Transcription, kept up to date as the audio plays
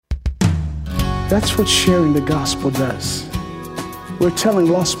That's what sharing the gospel does. We're telling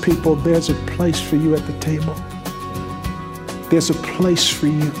lost people there's a place for you at the table. There's a place for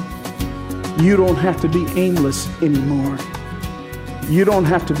you. You don't have to be aimless anymore. You don't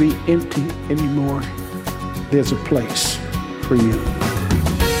have to be empty anymore. There's a place for you.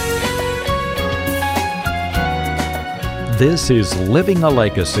 This is Living a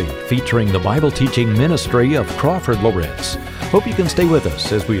Legacy, featuring the Bible teaching ministry of Crawford Loritts. Hope you can stay with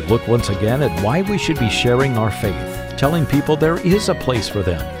us as we look once again at why we should be sharing our faith, telling people there is a place for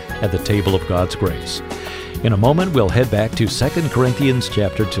them at the table of God's grace. In a moment, we'll head back to 2 Corinthians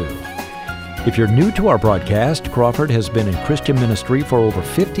chapter 2. If you're new to our broadcast, Crawford has been in Christian ministry for over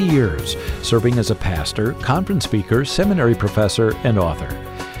 50 years, serving as a pastor, conference speaker, seminary professor, and author.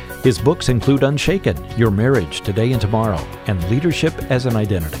 His books include Unshaken, Your Marriage, Today and Tomorrow, and Leadership as an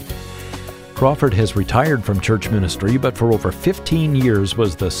Identity. Crawford has retired from church ministry, but for over 15 years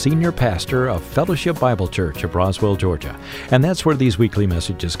was the senior pastor of Fellowship Bible Church of Roswell, Georgia, and that's where these weekly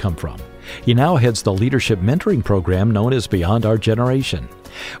messages come from. He now heads the leadership mentoring program known as Beyond Our Generation.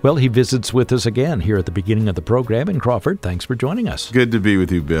 Well, he visits with us again here at the beginning of the program. And Crawford, thanks for joining us. Good to be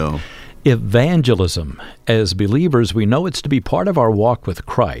with you, Bill. Evangelism. As believers, we know it's to be part of our walk with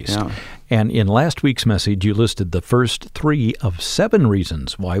Christ. Yeah. And in last week's message, you listed the first 3 of 7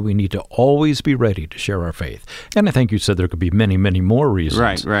 reasons why we need to always be ready to share our faith. And I think you said there could be many, many more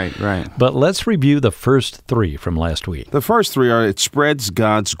reasons. Right. But let's review the first 3 from last week. The first 3 are it spreads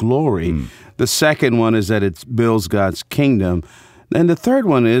God's glory. The second one is that it builds God's kingdom. And the third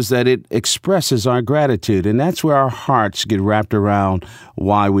one is that it expresses our gratitude, and that's where our hearts get wrapped around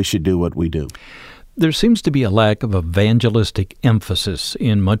why we should do what we do. There seems to be a lack of evangelistic emphasis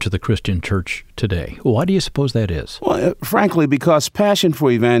in much of the Christian church today. Why do you suppose that is? Well, frankly, because passion for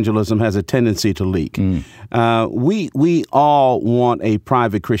evangelism has a tendency to leak. We all want a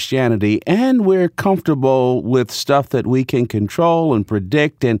private Christianity, and we're comfortable with stuff that we can control and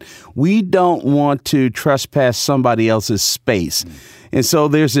predict, and we don't want to trespass somebody else's space. And so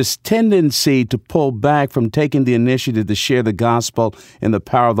there's this tendency to pull back from taking the initiative to share the gospel in the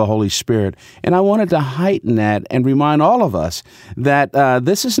power of the Holy Spirit. And I wanted to heighten that and remind all of us that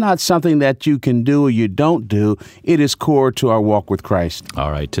this is not something that you can do or you don't do. It is core to our walk with Christ. All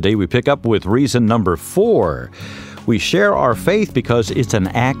right, today we pick up with reason number 4. We share our faith because it's an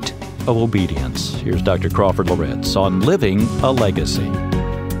act of obedience. Here's Dr. Crawford Loritts on Living a Legacy.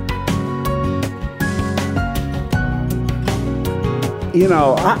 You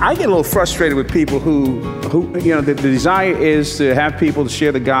know, I get a little frustrated with people who the desire is to have people to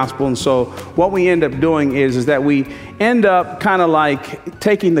share the gospel. And so what we end up doing is that we end up kind of like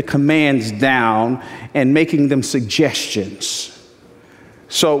taking the commands down and making them suggestions.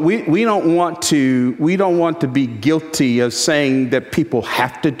 So we don't want to be guilty of saying that people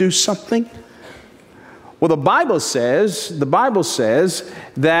have to do something. Well, the Bible says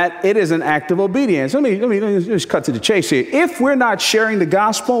that it is an act of obedience. Let me just cut to the chase here. If we're not sharing the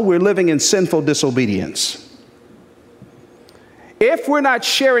gospel, we're living in sinful disobedience. If we're not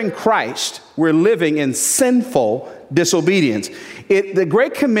sharing Christ, we're living in sinful disobedience. The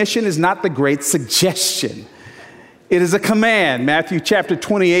Great Commission is not the great suggestion. It is a command. Matthew chapter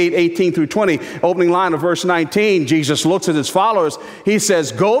 28, 18 through 20, opening line of verse 19, Jesus looks at his followers. He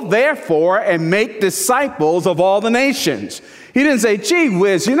says, "Go therefore and make disciples of all the nations." He didn't say, "Gee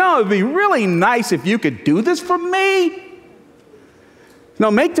whiz, it'd be really nice if you could do this for me."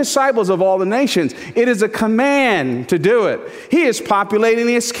 No, make disciples of all the nations. It is a command to do it. He is populating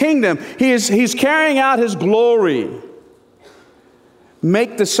his kingdom. He's carrying out his glory.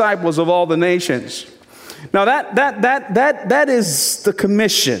 Make disciples of all the nations. Now that is the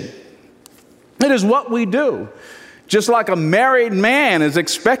commission. It is what we do. Just like a married man is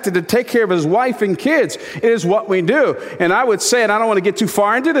expected to take care of his wife and kids, it is what we do. And I would say, and I don't want to get too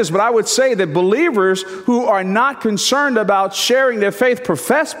far into this, but I would say that believers who are not concerned about sharing their faith,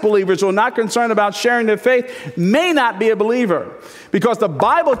 professed believers who are not concerned about sharing their faith, may not be a believer. Because the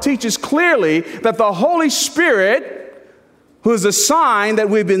Bible teaches clearly that the Holy Spirit, who is a sign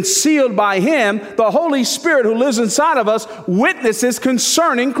that we've been sealed by him, the Holy Spirit who lives inside of us, witnesses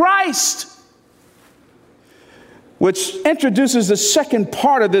concerning Christ. Which introduces the second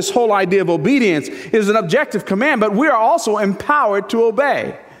part of this whole idea of obedience. It is an objective command, but we are also empowered to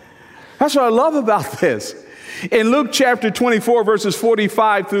obey. That's what I love about this. In Luke chapter 24, verses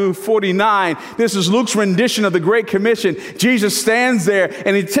 45 through 49, this is Luke's rendition of the Great Commission. Jesus stands there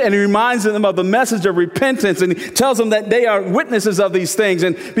and he reminds them of the message of repentance, and he tells them that they are witnesses of these things.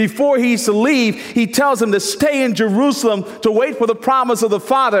 And before he's to leave, he tells them to stay in Jerusalem to wait for the promise of the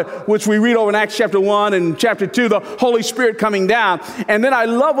Father, which we read over in Acts chapter 1 and chapter 2, the Holy Spirit coming down. And then I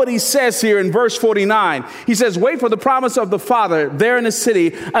love what he says here in verse 49. He says, wait for the promise of the Father there in the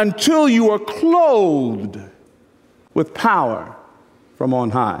city until you are clothed with power from on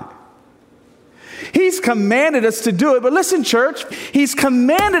high. He's commanded us to do it, but listen, church, he's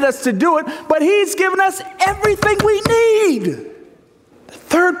commanded us to do it, but he's given us everything we need. The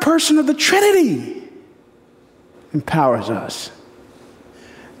third person of the Trinity empowers us.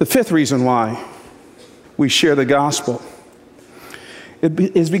 The fifth reason why we share the gospel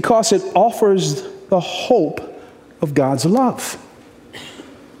is because it offers the hope of God's love.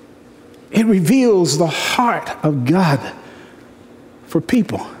 It reveals the heart of God for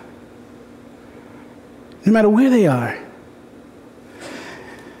people, no matter where they are.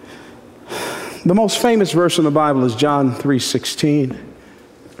 The most famous verse in the Bible is John 3:16.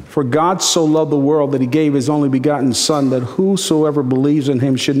 For God so loved the world that he gave his only begotten Son, that whosoever believes in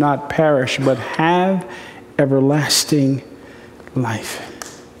him should not perish, but have everlasting life.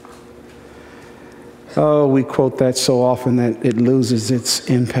 Oh, we quote that so often that it loses its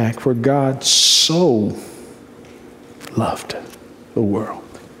impact. For God so loved the world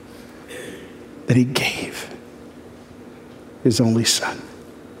that he gave his only Son.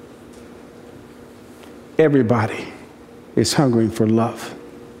 Everybody is hungering for love.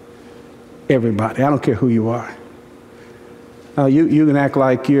 Everybody. I don't care who you are. You can act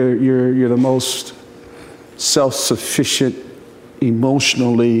like you're the most self-sufficient,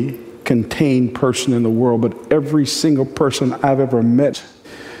 emotionally contained person in the world, but every single person I've ever met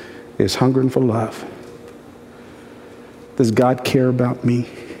is hungering for love. Does God care about me?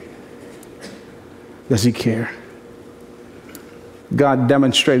 Does he care? God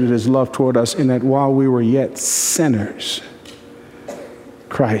demonstrated his love toward us in that while we were yet sinners,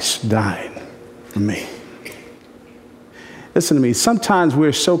 Christ died for me. Listen to me. Sometimes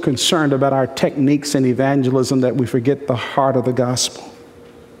we're so concerned about our techniques in evangelism that we forget the heart of the gospel.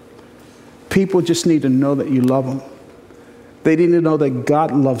 People just need to know that you love them. They need to know that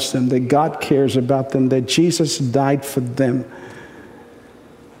God loves them, that God cares about them, that Jesus died for them,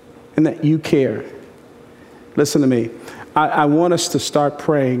 and that you care. Listen to me. I want us to start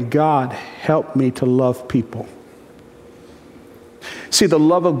praying, God, help me to love people. See, the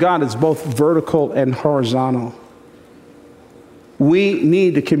love of God is both vertical and horizontal. We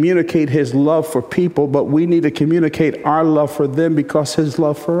need to communicate his love for people, but we need to communicate our love for them because his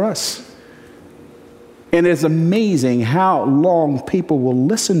love for us. And it's amazing how long people will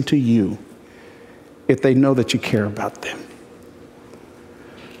listen to you if they know that you care about them.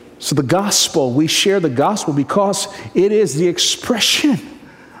 So the gospel, we share the gospel because it is the expression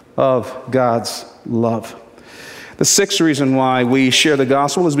of God's love. The sixth reason why we share the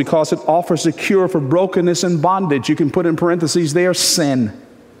gospel is because it offers a cure for brokenness and bondage. You can put in parentheses there, sin.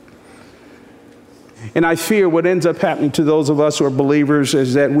 And I fear what ends up happening to those of us who are believers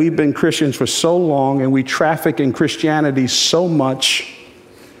is that we've been Christians for so long and we traffic in Christianity so much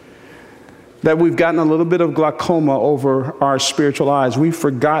that we've gotten a little bit of glaucoma over our spiritual eyes. We've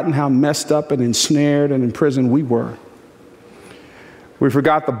forgotten how messed up and ensnared and imprisoned we were. We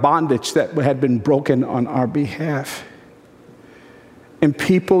forgot the bondage that had been broken on our behalf. And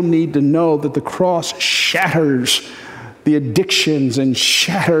people need to know that the cross shatters the addictions and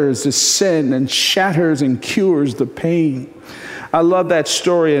shatters the sin and shatters and cures the pain. I love that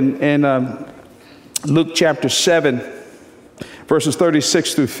story in Luke chapter 7, verses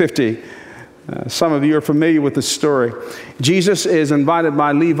 36 through 50. Some of you are familiar with this story. Jesus is invited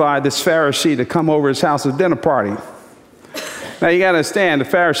by Levi, this Pharisee, to come over his house at a dinner party. Now, you got to understand, the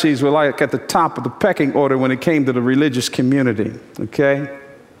Pharisees were like at the top of the pecking order when it came to the religious community, okay?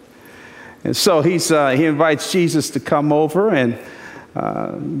 And so he invites Jesus to come over, and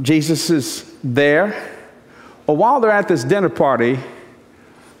Jesus is there. Well, while they're at this dinner party,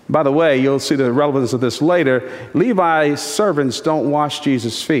 by the way, you'll see the relevance of this later, Levi's servants don't wash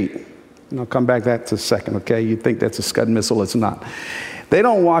Jesus' feet. And I'll come back to that in a second, okay? You think that's a Scud missile, it's not. They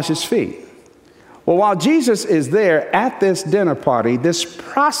don't wash his feet. Well, while Jesus is there at this dinner party, this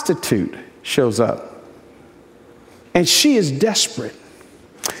prostitute shows up. And she is desperate.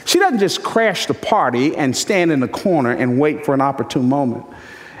 She doesn't just crash the party and stand in the corner and wait for an opportune moment.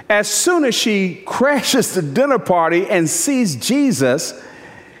 As soon as she crashes the dinner party and sees Jesus,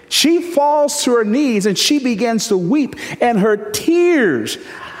 she falls to her knees and she begins to weep, and her tears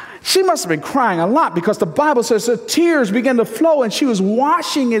She must have been crying a lot because the Bible says the tears began to flow and she was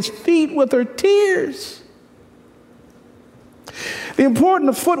washing his feet with her tears. The importance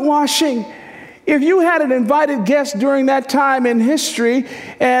of foot washing. If you had an invited guest during that time in history,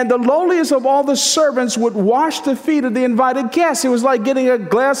 and the lowliest of all the servants would wash the feet of the invited guests, it was like getting a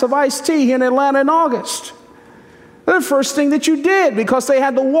glass of iced tea here in Atlanta in August. The first thing that you did, because they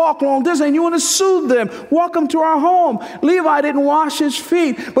had to walk long distance and you want to soothe them. Welcome to our home. Levi didn't wash his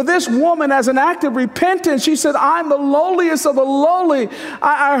feet. But this woman, as an act of repentance, she said, I'm the lowliest of the lowly.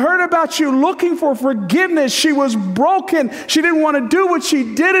 I heard about you looking for forgiveness. She was broken. She didn't want to do what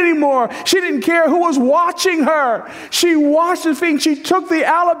she did anymore. She didn't care who was watching her. She washed his feet. She took the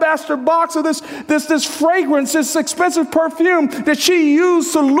alabaster box of this fragrance, this expensive perfume that she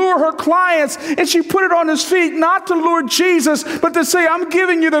used to lure her clients, and she put it on his feet, not to lure Jesus, but to say, I'm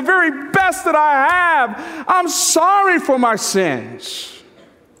giving you the very best that I have. I'm sorry for my sins.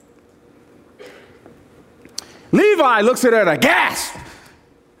 Levi looks at her aghast.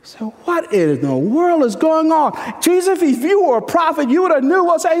 So what in the world is going on? Jesus, if you were a prophet, you would have knew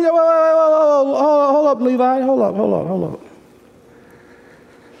what's saying. Hold up, Levi. Hold up.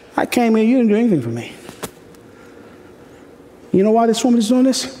 I came here, you didn't do anything for me. You know why this woman is doing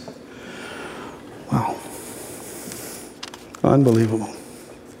this? Wow. Unbelievable.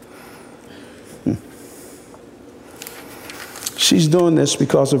 She's doing this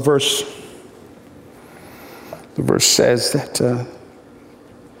because the verse says that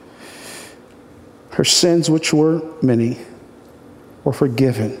her sins, which were many, were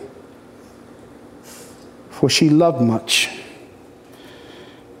forgiven. For she loved much.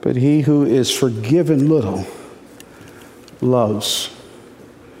 But he who is forgiven little loves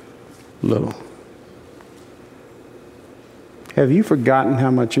little. Have you forgotten how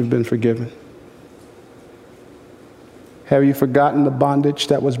much you've been forgiven? Have you forgotten the bondage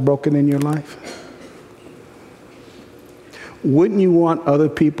that was broken in your life? Wouldn't you want other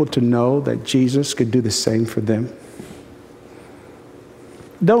people to know that Jesus could do the same for them?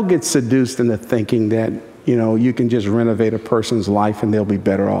 Don't get seduced into thinking that, you can just renovate a person's life and they'll be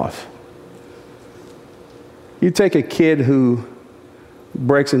better off. You take a kid who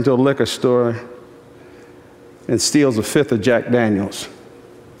breaks into a liquor store and steals a fifth of Jack Daniels.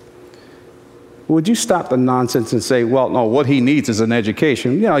 Would you stop the nonsense and say, well, no, what he needs is an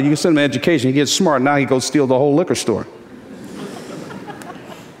education? You can send him an education, he gets smart, now he goes steal the whole liquor store.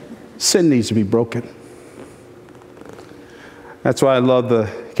 Sin needs to be broken. That's why I love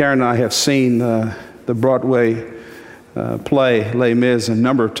Karen and I have seen the Broadway play Les Mis a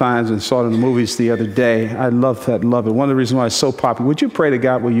number of times and saw it in the movies the other day. I love it. One of the reasons why it's so popular. Would you pray that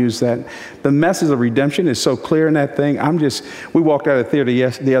God will use that? The message of redemption is so clear in that thing. We walked out of the theater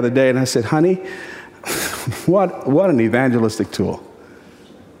the other day and I said, honey, what an evangelistic tool.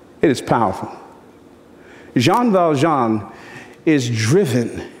 It is powerful. Jean Valjean is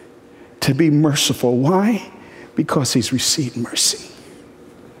driven to be merciful. Why? Because he's received mercy.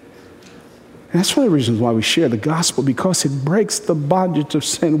 And that's one of the reasons why we share the gospel, because it breaks the bondage of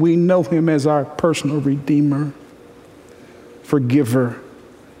sin. We know him as our personal redeemer, forgiver,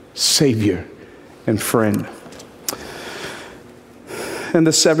 savior, and friend. And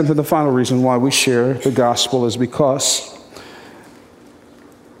the seventh and the final reason why we share the gospel is because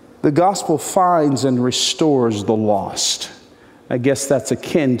the gospel finds and restores the lost. I guess that's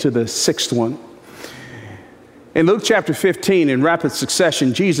akin to the sixth one. In Luke chapter 15, in rapid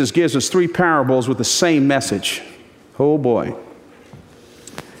succession, Jesus gives us 3 parables with the same message. Oh boy.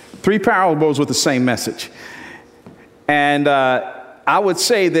 3 parables with the same message. And I would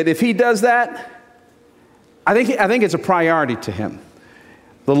say that if he does that, I think it's a priority to him.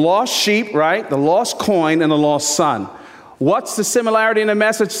 The lost sheep, right? The lost coin and the lost son. What's the similarity in the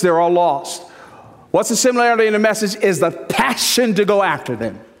message? They're all lost. What's the similarity in the message is the passion to go after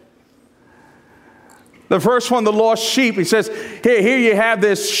them. The first one, the lost sheep, he says, here you have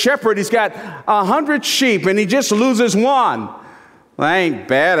this shepherd. He's got 100 sheep and he just loses one. Well, that ain't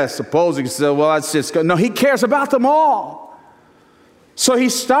bad, I suppose. He said, well, that's just good. No, he cares about them all. So he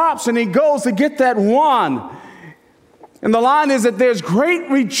stops and he goes to get that one. And the line is that there's great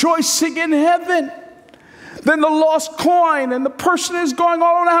rejoicing in heaven. Then the lost coin, and the person is going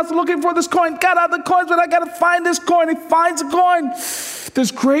all over the house looking for this coin. Got out the coins, but I got to find this coin. He finds the coin.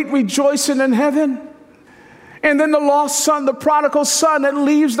 There's great rejoicing in heaven. And then the lost son, the prodigal son that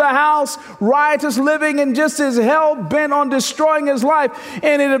leaves the house, riotous living, and just is hell-bent on destroying his life.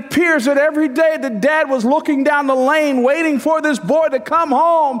 And it appears that every day the dad was looking down the lane waiting for this boy to come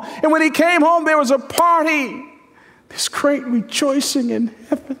home. And when he came home, there was a party. There's great rejoicing in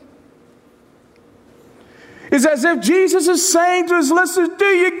heaven. It's as if Jesus is saying to his listeners, do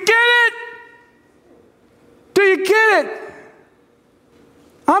you get it? Do you get it?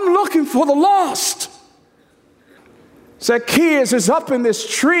 I'm looking for the lost. Zacchaeus is up in this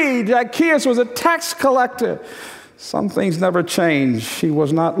tree. Zacchaeus was a tax collector. Some things never change. He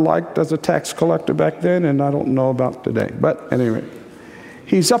was not liked as a tax collector back then, and I don't know about today. But anyway,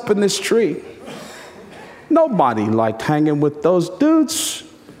 he's up in this tree. Nobody liked hanging with those dudes.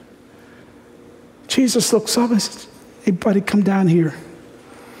 Jesus looks up and says, hey, buddy, come down here.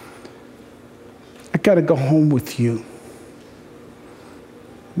 I got to go home with you.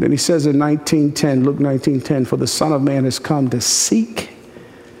 Then he says in Luke 19:10, for the Son of Man has come to seek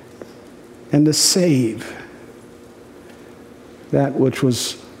and to save that which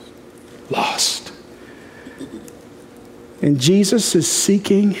was lost. And Jesus is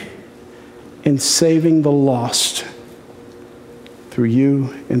seeking and saving the lost through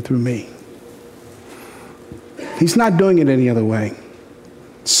you and through me. He's not doing it any other way.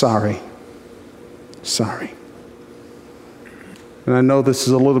 Sorry. And I know this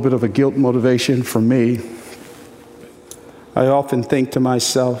is a little bit of a guilt motivation for me. I often think to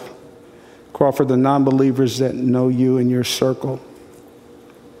myself, Crawford, the non-believers that know you in your circle,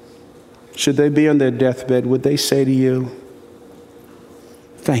 should they be on their deathbed, would they say to you,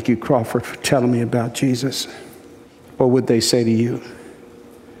 thank you, Crawford, for telling me about Jesus? Or would they say to you,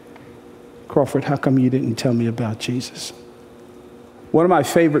 Crawford, how come you didn't tell me about Jesus? One of my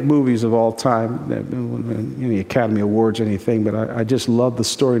favorite movies of all time, any Academy Awards or anything, but I just love the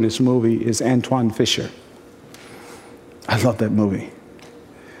story in this movie, is Antwone Fisher. I love that movie.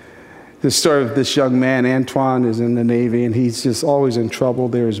 The story of this young man, Antwone, is in the Navy, and he's just always in trouble.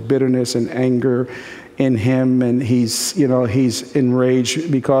 There's bitterness and anger in him, and he's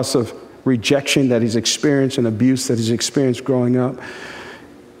enraged because of rejection that he's experienced and abuse that he's experienced growing up.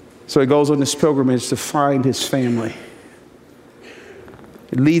 So he goes on this pilgrimage to find his family.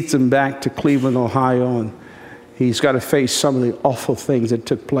 It leads him back to Cleveland, Ohio, and he's got to face some of the awful things that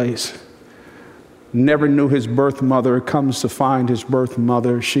took place. Never knew his birth mother. Comes to find his birth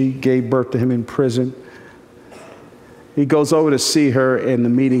mother. She gave birth to him in prison. He goes over to see her, and the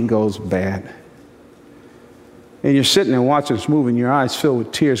meeting goes bad. And you're sitting there watching this movie, and your eyes filled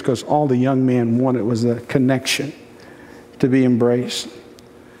with tears because all the young man wanted was a connection, to be embraced.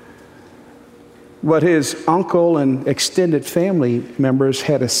 But his uncle and extended family members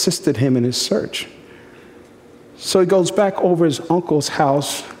had assisted him in his search. So he goes back over his uncle's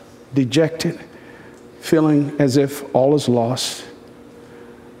house, dejected, feeling as if all is lost.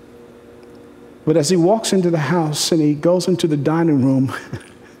 But as he walks into the house and he goes into the dining room,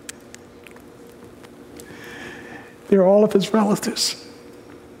 there are all of his relatives.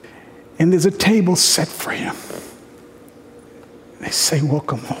 And there's a table set for him. They say,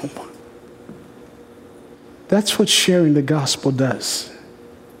 welcome home. That's what sharing the gospel does.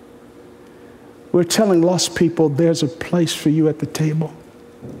 We're telling lost people there's a place for you at the table.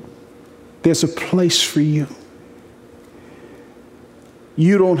 There's a place for you.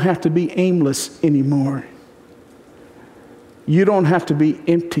 You don't have to be aimless anymore. You don't have to be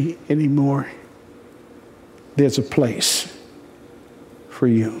empty anymore. There's a place for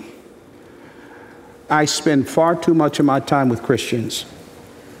you. I spend far too much of my time with Christians.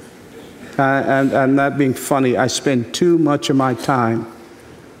 I'm not being funny. I spend too much of my time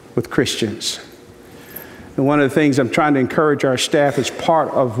with Christians. And one of the things I'm trying to encourage our staff as part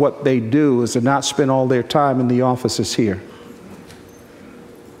of what they do is to not spend all their time in the offices here.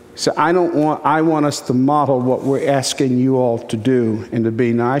 So I want us to model what we're asking you all to do and to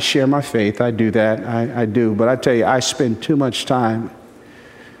be. Now, I share my faith. I do that. I do. But I tell you, I spend too much time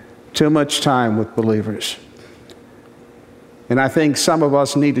with believers. And I think some of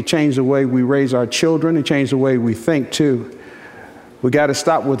us need to change the way we raise our children and change the way we think too. We got to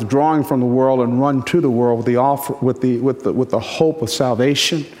stop withdrawing from the world and run to the world with the hope of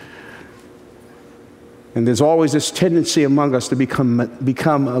salvation. And there's always this tendency among us to become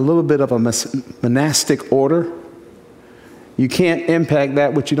a little bit of a monastic order. You can't impact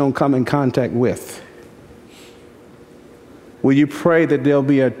that which you don't come in contact with. Will you pray that there'll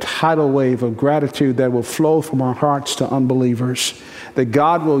be a tidal wave of gratitude that will flow from our hearts to unbelievers, that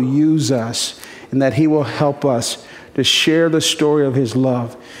God will use us and that He will help us to share the story of His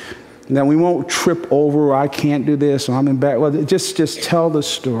love. And that we won't trip over, I can't do this, or I'm in bad. Well, just tell the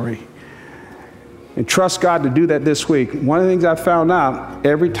story. And trust God to do that this week. One of the things I found out,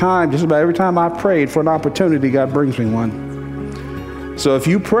 just about every time I prayed for an opportunity, God brings me one. So if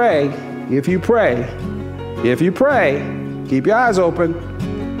you pray, keep your eyes open,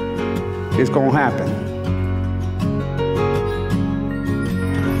 it's going to happen.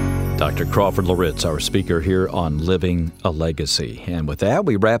 Dr. Crawford Loritts, our speaker here on Living a Legacy. And with that,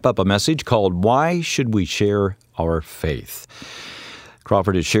 we wrap up a message called Why Should We Share Our Faith?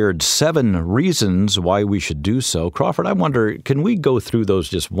 Crawford has shared 7 reasons why we should do so. Crawford, I wonder, can we go through those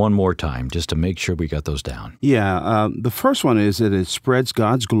just one more time just to make sure we got those down? Yeah. The first one is that it spreads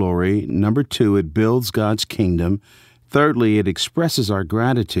God's glory. Number 2, it builds God's kingdom. Thirdly, it expresses our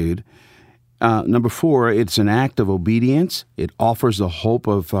gratitude. Number 4, it's an act of obedience. It offers the hope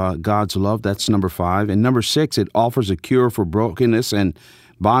of God's love. That's number 5. And number 6, it offers a cure for brokenness and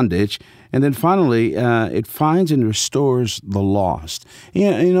bondage. And then finally, it finds and restores the lost.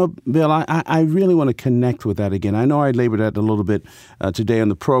 You know, Bill, I really want to connect with that again. I know I labored that a little bit today on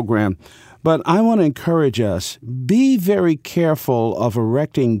the program, but I want to encourage us, be very careful of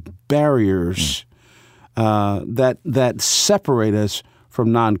erecting barriers that separate us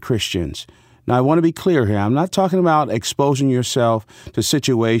from non-Christians. Now, I want to be clear here. I'm not talking about exposing yourself to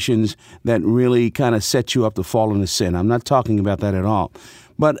situations that really kind of set you up to fall into sin. I'm not talking about that at all.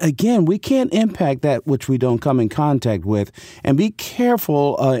 But again, we can't impact that which we don't come in contact with. And be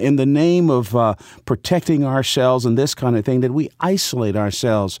careful in the name of protecting ourselves and this kind of thing that we isolate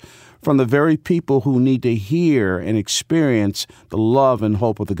ourselves from the very people who need to hear and experience the love and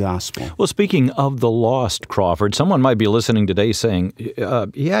hope of the gospel. Well, speaking of the lost, Crawford, someone might be listening today saying,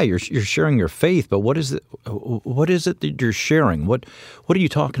 yeah, you're sharing your faith, but what is it that you're sharing? What are you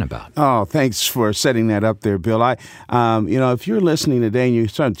talking about? Oh, thanks for setting that up there, Bill. If you're listening today and you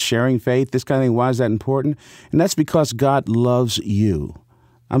start sharing faith, this kind of thing, why is that important? And that's because God loves you.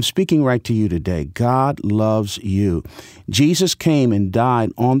 I'm speaking right to you today. God loves you. Jesus came and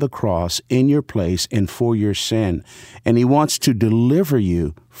died on the cross in your place and for your sin. And he wants to deliver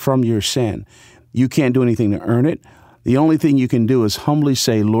you from your sin. You can't do anything to earn it. The only thing you can do is humbly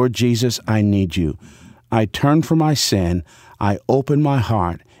say, Lord Jesus, I need you. I turn from my sin. I open my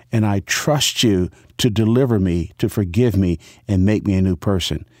heart and I trust you to deliver me, to forgive me, and make me a new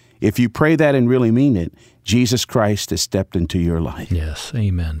person. If you pray that and really mean it, Jesus Christ has stepped into your life. Yes,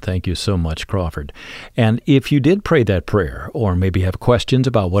 amen. Thank you so much, Crawford. And if you did pray that prayer, or maybe have questions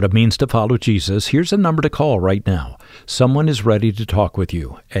about what it means to follow Jesus, here's a number to call right now. Someone is ready to talk with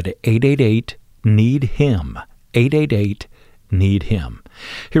you at 888-NEED-HIM, 888-NEED-HIM.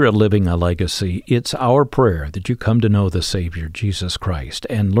 Here at Living a Legacy, it's our prayer that you come to know the Savior, Jesus Christ,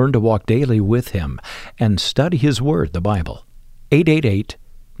 and learn to walk daily with Him and study His Word, the Bible.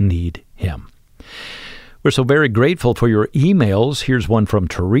 888-NEED-HIM. We're so very grateful for your emails. Here's one from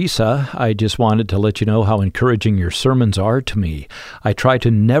Teresa. I just wanted to let you know how encouraging your sermons are to me. I try to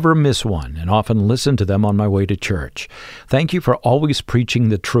never miss one and often listen to them on my way to church. Thank you for always preaching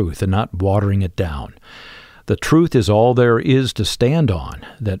the truth and not watering it down. The truth is all there is to stand on,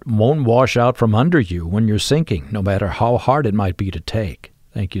 that won't wash out from under you when you're sinking, no matter how hard it might be to take.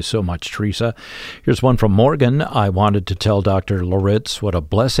 Thank you so much, Teresa. Here's one from Morgan. I wanted to tell Dr. Loritts what a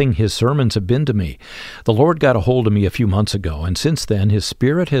blessing his sermons have been to me. The Lord got a hold of me a few months ago, and since then His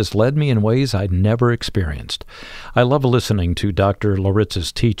Spirit has led me in ways I'd never experienced. I love listening to Dr.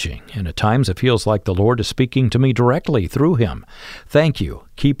 Loritts' teaching, and at times it feels like the Lord is speaking to me directly through him. Thank you.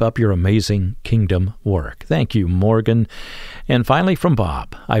 Keep up your amazing kingdom work. Thank you, Morgan. And finally from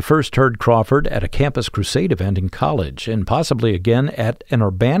Bob, I first heard Crawford at a Campus Crusade event in college and possibly again at an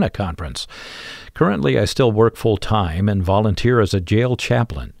Urbana conference. Currently, I still work full-time and volunteer as a jail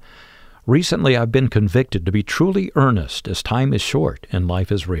chaplain. Recently, I've been convicted to be truly earnest as time is short and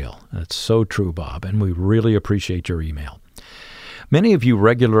life is real. That's so true, Bob, and we really appreciate your email. Many of you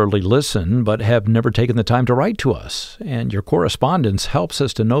regularly listen but have never taken the time to write to us, and your correspondence helps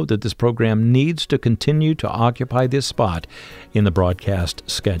us to know that this program needs to continue to occupy this spot in the broadcast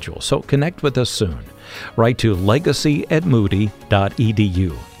schedule. So connect with us soon. Write to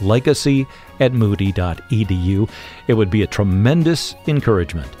legacy@moody.edu, legacy@moody.edu. It would be a tremendous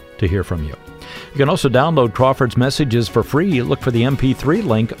encouragement to hear from you. You can also download Crawford's messages for free. Look for the MP3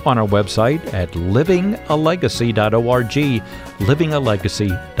 link on our website at livingalegacy.org,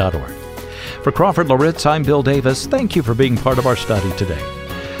 livingalegacy.org. For Crawford Loritts, I'm Bill Davis. Thank you for being part of our study today.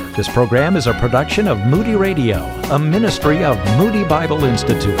 This program is a production of Moody Radio, a ministry of Moody Bible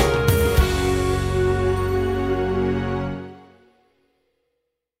Institute.